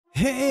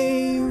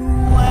Hey,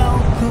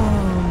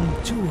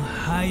 welcome to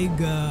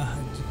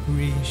Rygaad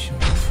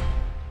Creations.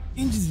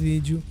 In this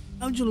video,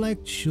 I would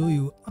like to show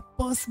you a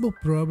possible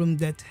problem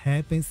that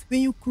happens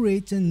when you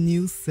create a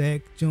new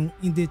section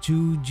in the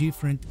two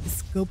different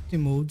sculpting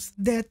modes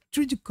that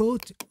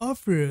 3DCoat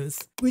offers,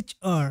 which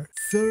are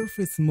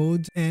Surface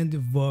mode and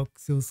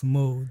Voxels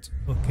mode,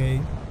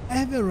 okay? I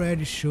have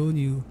already shown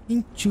you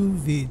in two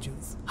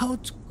videos how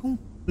to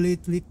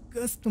completely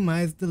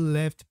customize the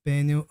left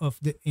panel of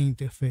the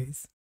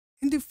interface.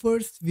 In the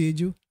first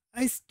video,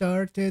 I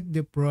started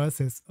the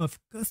process of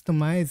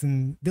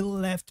customizing the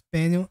left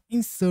panel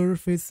in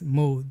Surface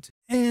mode.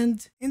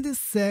 And in the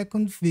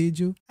second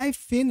video, I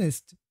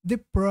finished the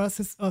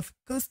process of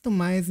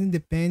customizing the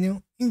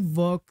panel in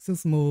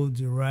Voxels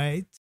mode,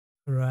 right?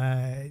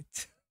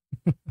 Right.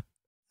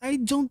 I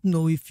don't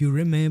know if you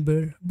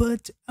remember,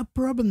 but a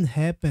problem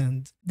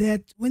happened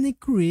that when I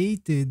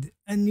created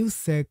a new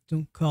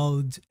section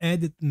called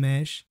Edit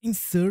Mesh in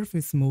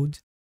Surface mode,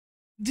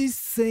 this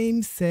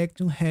same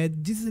section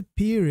had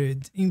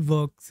disappeared in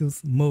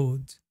Voxels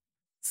mode.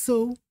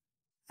 So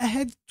I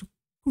had to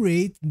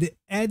create the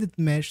Edit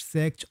Mesh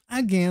section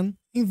again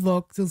in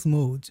Voxels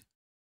mode.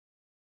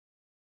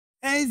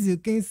 As you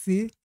can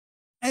see,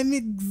 I'm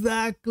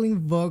exactly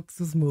in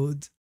Voxels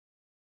mode.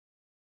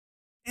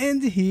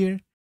 And here,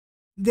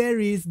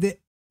 there is the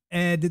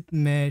Edit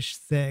Mesh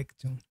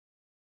section.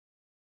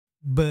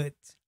 But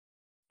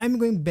I'm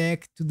going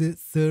back to the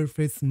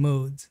Surface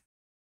mode.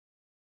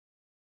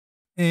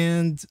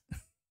 And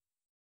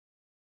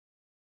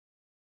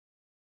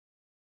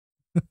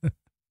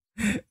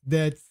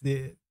that's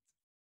it.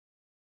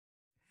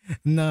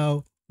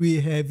 Now we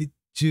have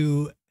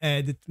two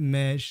Edit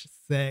Mesh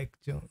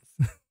sections.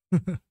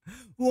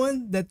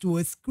 One that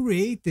was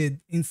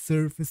created in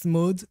Surface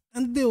mode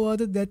and the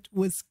other that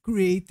was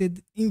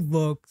created in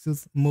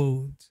Voxels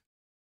mode.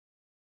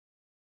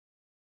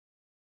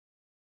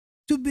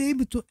 To be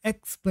able to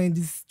explain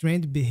this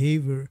strange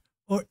behavior,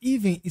 or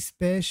even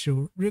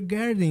special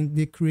regarding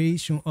the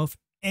creation of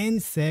any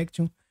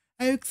section,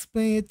 I'll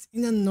explain it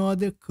in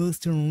another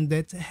custom room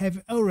that I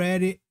have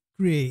already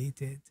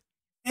created.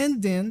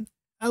 And then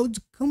I would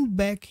come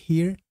back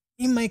here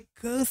in my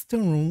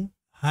custom room,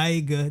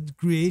 Rygaad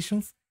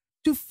Creations,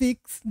 to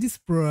fix this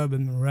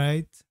problem,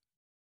 right?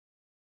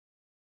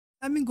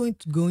 I'm going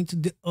to go into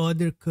the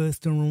other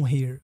custom room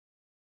here,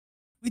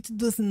 which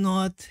does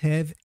not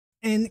have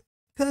any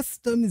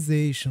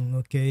customization,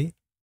 okay?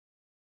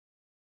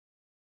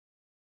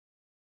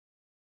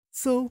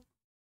 So,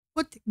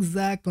 what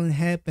exactly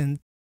happened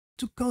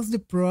to cause the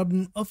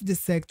problem of the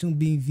section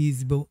being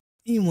visible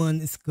in one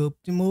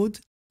sculpting mode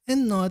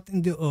and not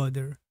in the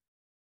other?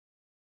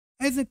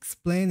 As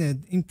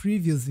explained in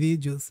previous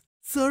videos,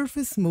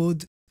 Surface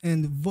mode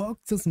and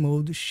Voxels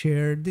mode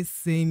share the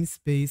same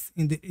space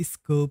in the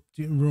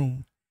sculpting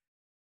room.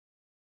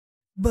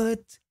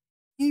 But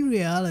in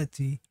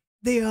reality,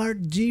 they are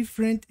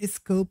different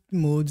sculpting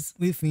modes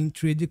within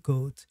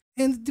 3DCoat,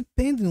 and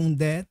depending on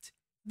that,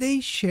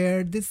 they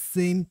share the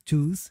same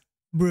tools,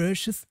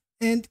 brushes,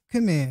 and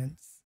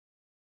commands.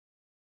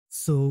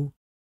 So,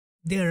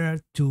 there are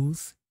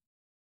tools,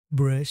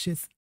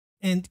 brushes,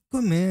 and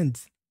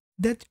commands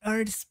that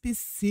are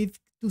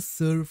specific to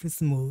Surface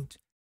mode,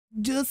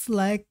 just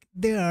like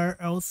there are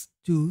also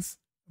tools,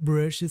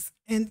 brushes,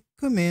 and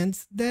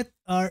commands that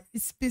are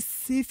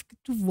specific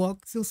to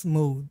Voxels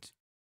mode.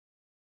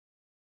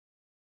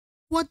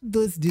 What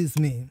does this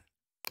mean?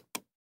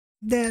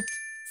 That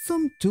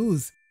some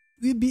tools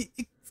will be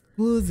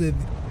exclusive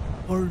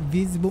or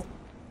visible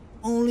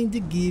only in the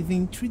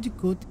given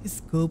 3DCoat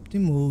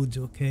sculpting mode,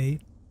 okay?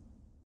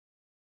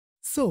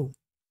 So,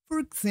 for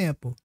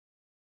example,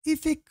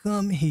 if I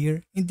come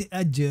here in the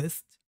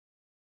Adjust,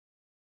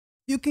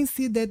 you can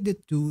see that the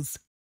tools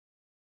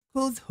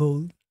Close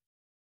Hole,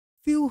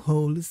 Fill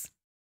Holes,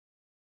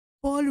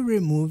 Poly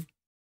Remove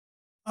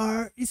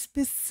are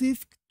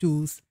specific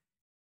tools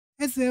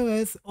as well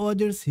as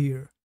others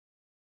here,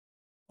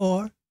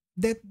 or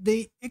that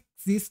they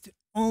exist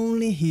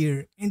only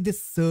here in the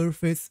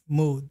Surface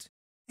mode,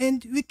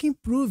 and we can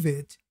prove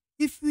it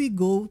if we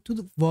go to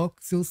the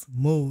Voxels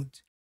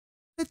mode.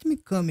 Let me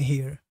come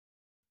here.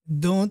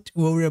 Don't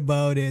worry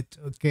about it,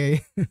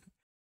 okay?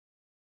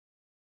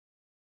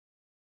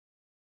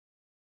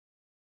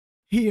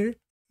 Here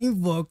in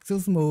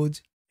Voxels mode,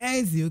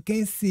 as you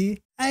can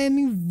see, I am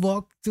in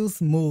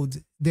Voxels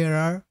mode. There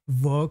are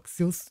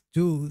Voxels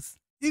tools.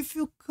 If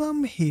you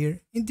come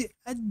here in the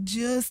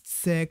Adjust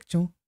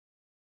section,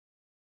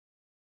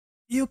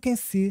 you can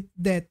see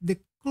that the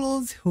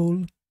Close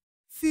Hole,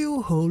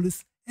 Fill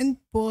Holes, and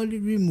Poly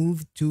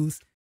Remove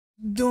tools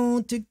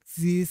don't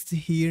exist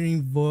here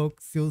in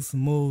Voxels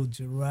mode,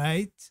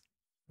 right?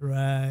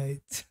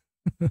 Right.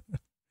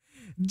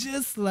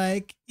 Just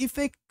like if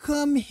I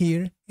come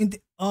here in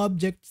the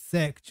Object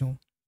section.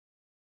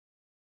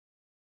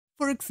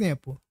 For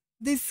example,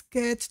 the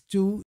Sketch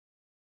tool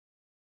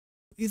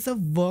is a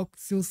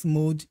Voxels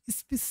mode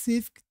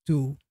specific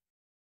tool.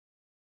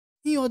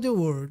 In other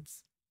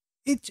words,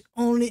 it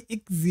only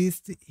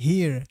exists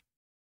here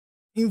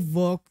in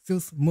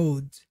voxels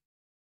mode.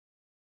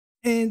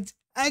 And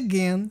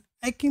again,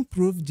 I can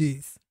prove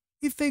this.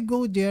 If I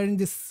go there in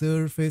the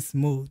surface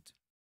mode,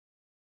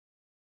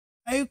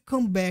 I'll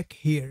come back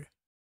here.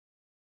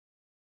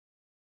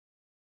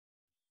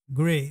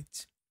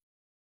 Great.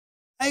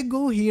 I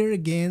go here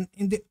again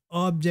in the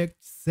object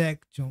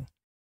section.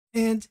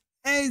 And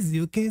as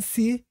you can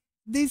see,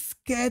 the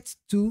sketch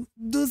tool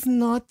does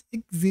not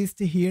exist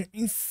here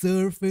in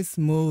surface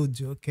mode,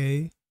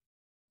 okay?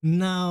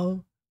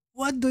 Now,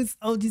 what does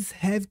all this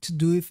have to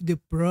do with the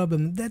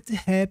problem that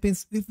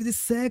happens with the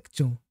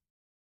section?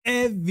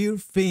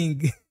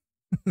 Everything.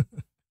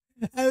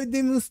 I will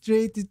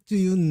demonstrate it to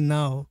you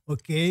now,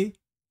 okay?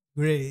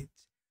 Great.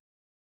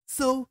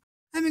 So,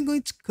 I'm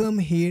going to come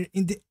here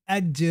in the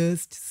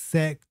adjust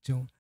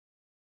section.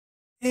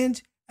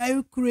 And I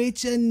will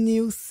create a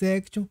new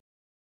section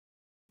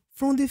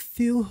from the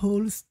fill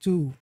holes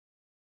tool.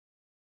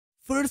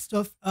 First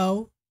of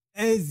all,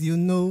 as you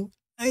know,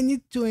 I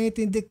need to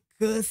enter in the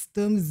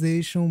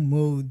customization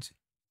mode.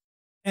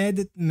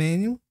 Edit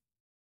menu,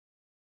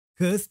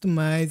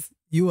 customize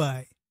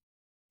UI.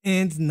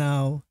 And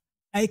now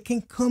I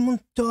can come on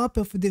top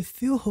of the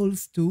fill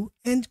holes tool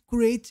and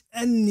create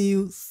a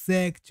new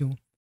section.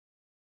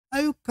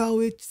 I will call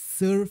it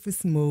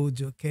surface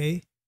mode,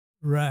 okay?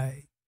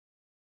 Right.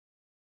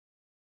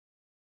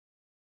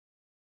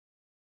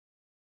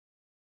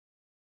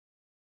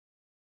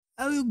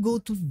 I will go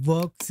to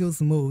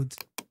voxels mode.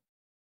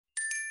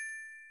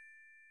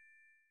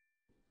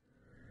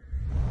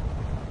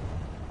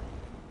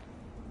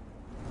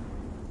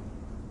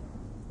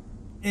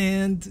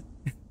 And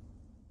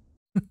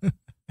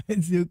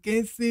as you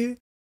can see,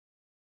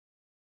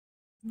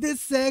 the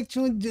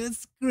section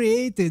just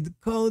created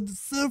called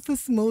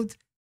surface mode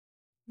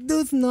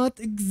does not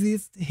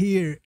exist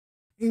here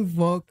in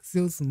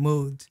voxels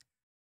mode.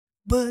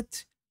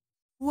 But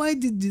why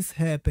did this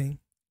happen?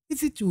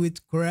 Is it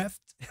witchcraft?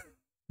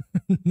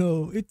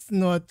 No, it's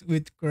not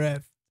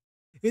witchcraft.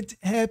 It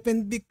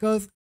happened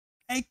because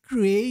I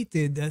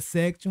created a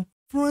section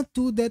from a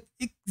tool that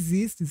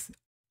exists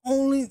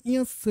only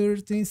in a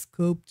certain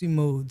sculpting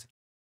mode.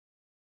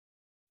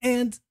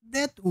 And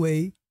that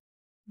way,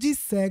 this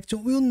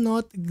section will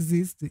not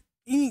exist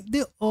in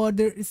the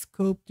other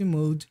sculpting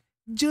mode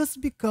just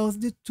because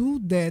the tool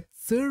that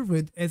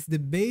served as the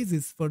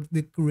basis for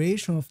the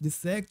creation of the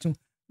section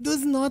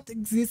does not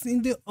exist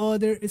in the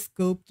other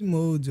sculpting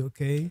mode,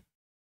 okay?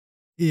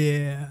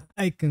 Yeah,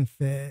 I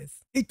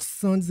confess, it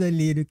sounds a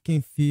little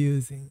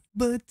confusing,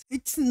 but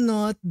it's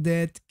not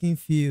that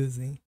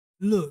confusing.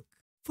 Look,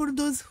 for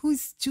those who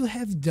still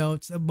have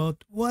doubts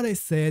about what I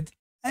said,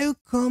 I'll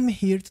come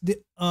here to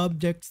the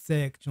object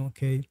section,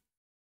 okay?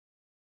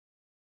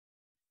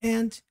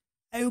 And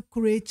I'll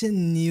create a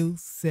new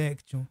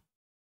section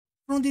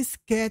from the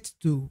sketch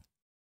tool.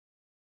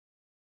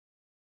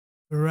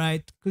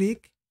 Right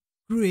click,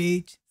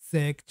 create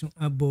section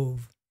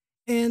above.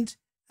 And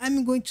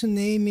I'm going to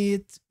name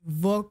it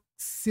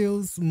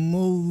voxels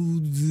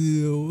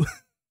mode.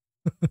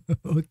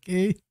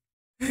 Okay?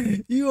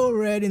 You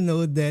already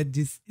know that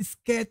this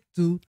sketch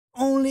tool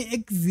only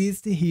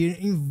exists here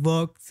in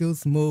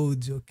voxels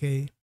mode,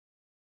 okay?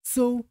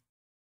 So,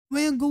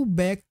 when I go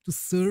back to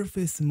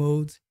surface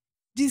mode,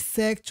 this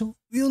section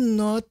will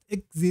not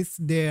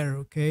exist there,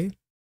 okay?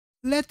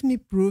 Let me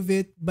prove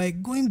it by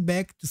going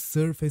back to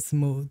surface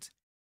mode.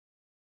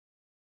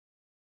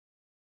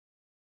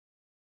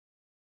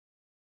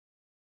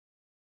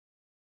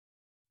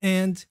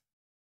 And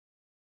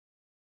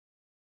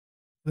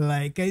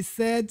like I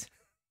said,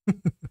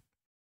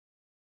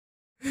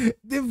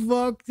 the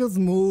voxels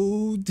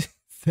mode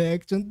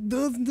section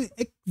doesn't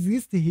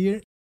exist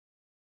here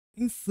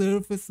in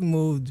surface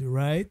mode,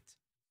 right?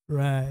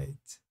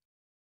 Right.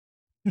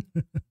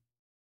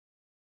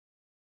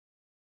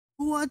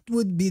 What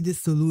would be the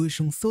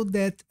solution so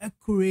that a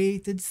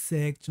created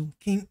section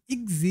can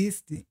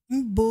exist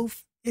in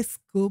both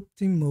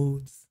sculpting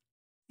modes,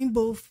 in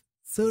both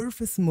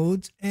surface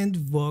mode and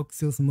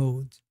voxels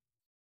mode?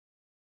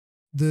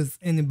 Does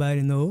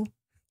anybody know?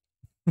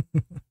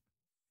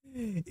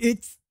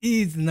 It's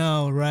easy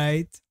now,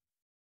 right?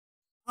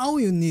 All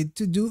you need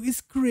to do is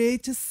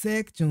create a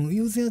section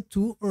using a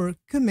tool or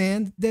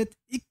command that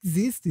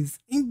exists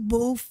in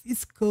both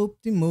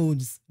sculpting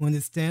modes,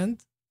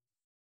 understand?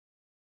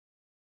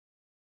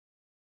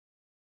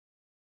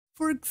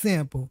 For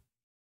example,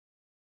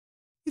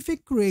 if I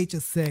create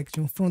a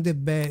section from the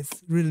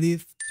base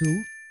relief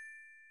tool,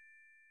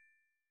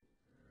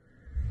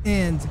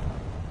 and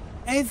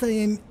as I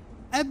am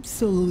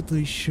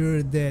absolutely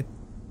sure that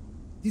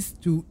this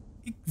tool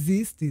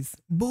exists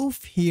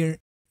both here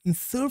in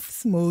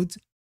surface mode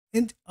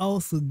and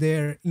also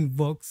there in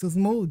voxels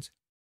mode,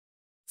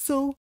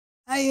 so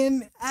I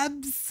am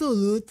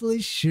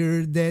absolutely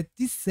sure that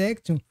this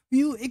section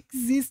will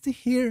exist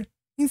here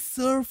in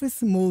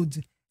surface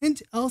mode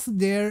and also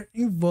there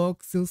in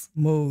voxels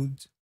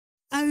mode.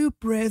 I will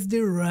press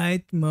the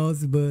right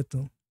mouse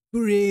button,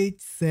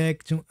 create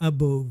section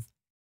above,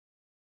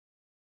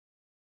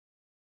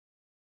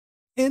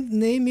 and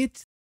name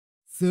it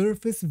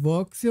surface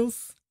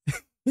voxels.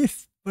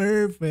 It's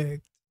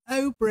perfect.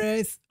 I will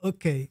press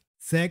OK.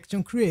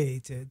 Section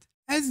created.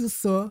 As you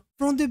saw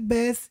from the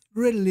base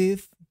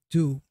relief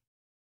tool.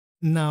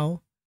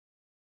 Now,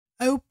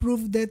 I will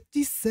prove that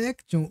this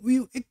section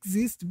will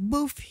exist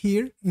both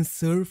here in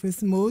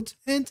surface mode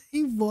and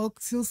in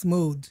voxels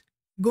mode.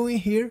 Going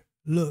here,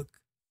 look.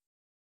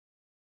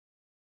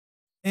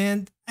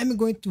 And I'm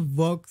going to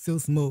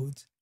voxels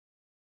mode.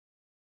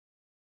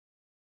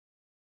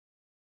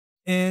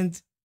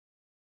 And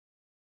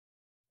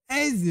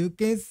as you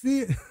can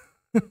see,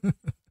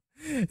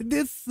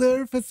 the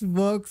surface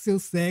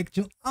voxel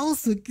section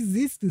also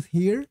exists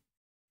here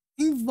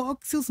in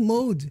voxels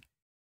mode.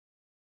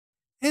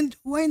 And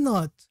why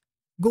not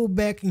go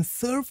back in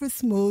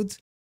surface mode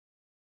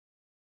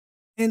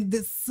and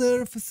the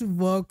surface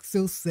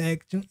voxel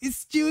section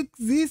still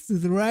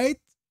exists, right?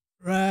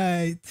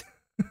 Right.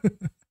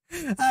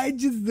 I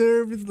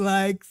deserve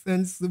likes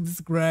and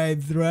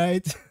subscribes,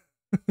 right?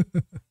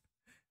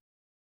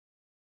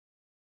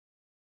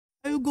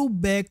 I will go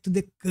back to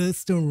the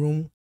custom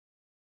room,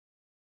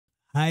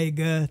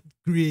 Rygaad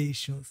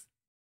Creations.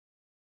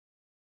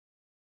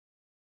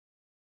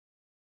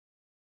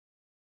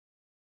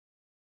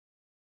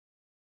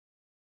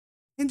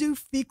 And you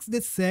fix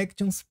the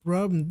sections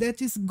problem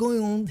that is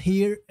going on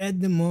here at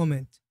the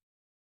moment.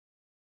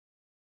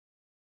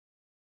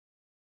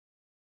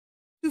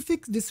 To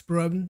fix this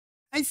problem,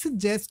 I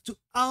suggest to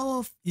all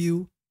of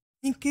you,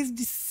 in case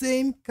the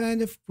same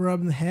kind of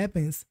problem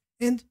happens,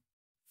 and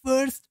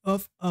first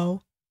of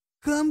all,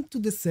 come to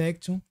the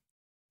section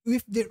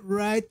with the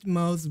right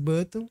mouse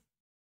button.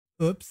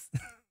 Oops.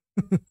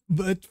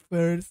 But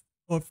first,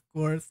 of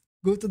course,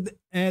 go to the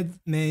Add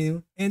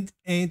menu and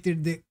enter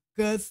the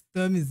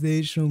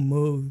customization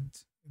mode.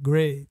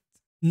 Great.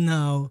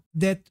 Now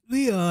that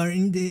we are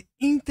in the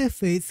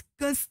interface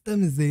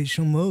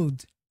customization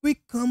mode, we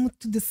come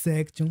to the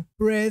section,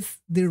 press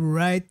the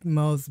right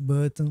mouse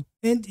button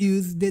and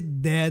use the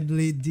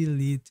deadly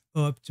delete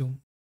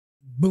option.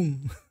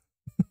 Boom.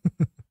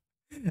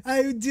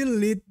 I will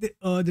delete the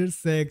other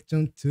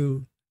section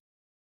too.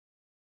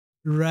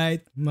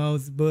 Right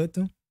mouse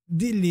button,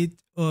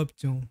 delete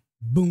option.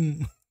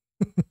 Boom.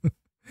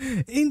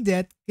 In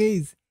that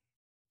case,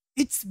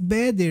 it's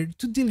better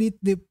to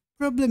delete the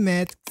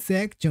problematic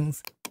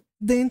sections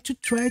than to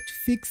try to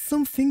fix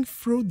something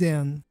through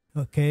them,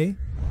 okay?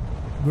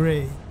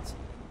 Great.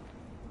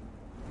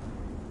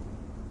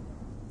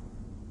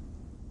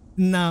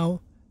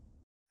 Now,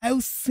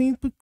 I'll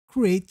simply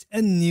create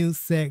a new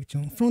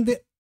section from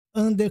the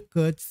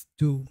undercuts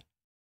tool,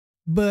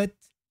 but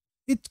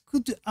it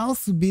could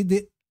also be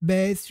the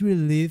base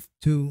relief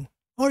tool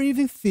or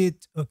even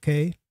fit,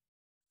 okay?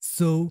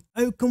 So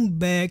I'll come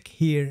back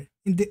here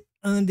in the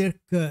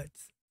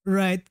undercuts,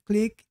 right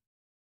click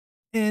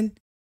and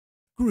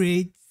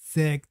create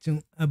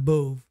section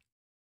above.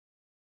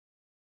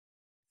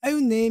 I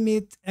will name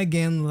it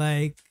again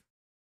like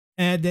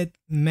Edit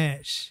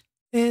Mesh,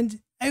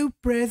 and I will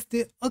press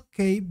the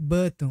OK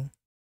button.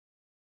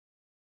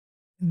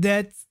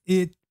 That's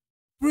it.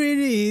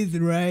 Pretty easy,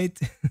 right?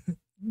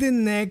 The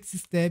next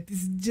step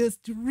is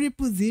just to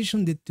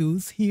reposition the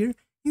tools here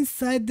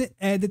inside the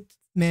Edit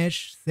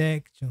Mesh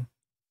section.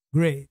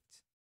 Great.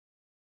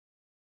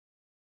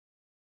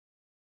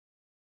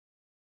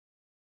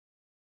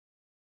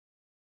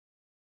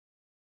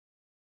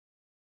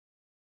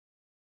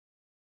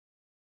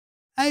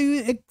 I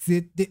will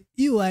exit the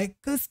UI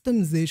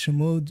customization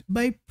mode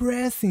by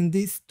pressing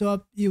the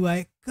Stop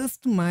UI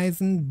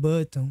Customizing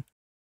button.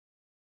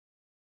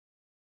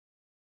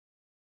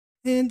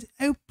 And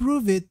I'll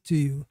prove it to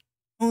you,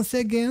 once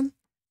again,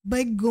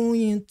 by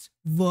going into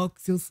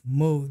voxels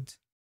mode.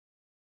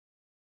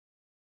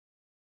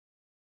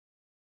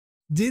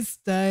 This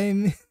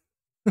time,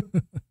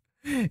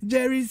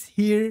 there is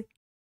here,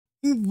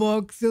 in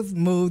voxels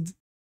mode,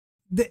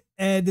 the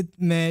Edit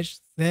Mesh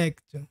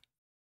section.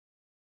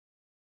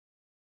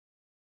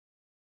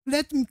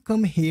 Let me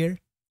come here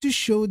to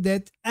show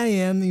that I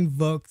am in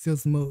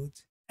voxels mode.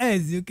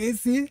 As you can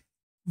see,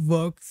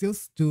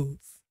 voxels tools.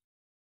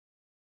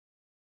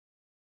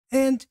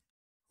 And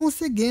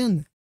once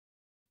again,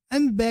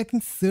 I'm back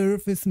in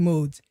surface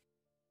mode.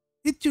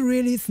 It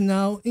really is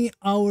now in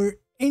our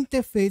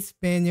interface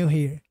panel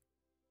here.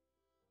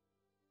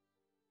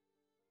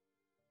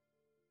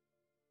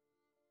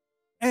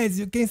 As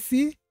you can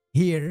see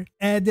here,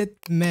 Edit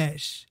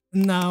Mesh.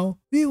 Now,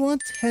 we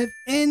won't have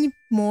any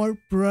more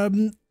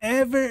problem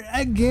ever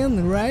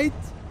again, right?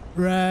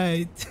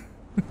 Right.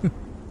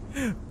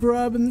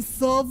 Problem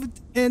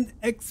solved and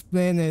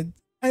explained.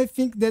 I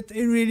think that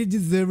I really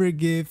deserve a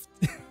gift.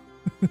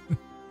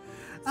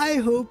 I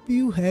hope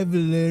you have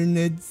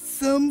learned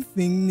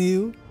something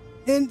new.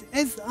 And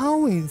as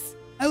always,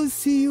 I will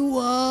see you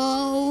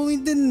all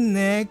in the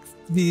next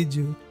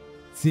video.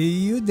 See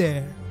you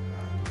there.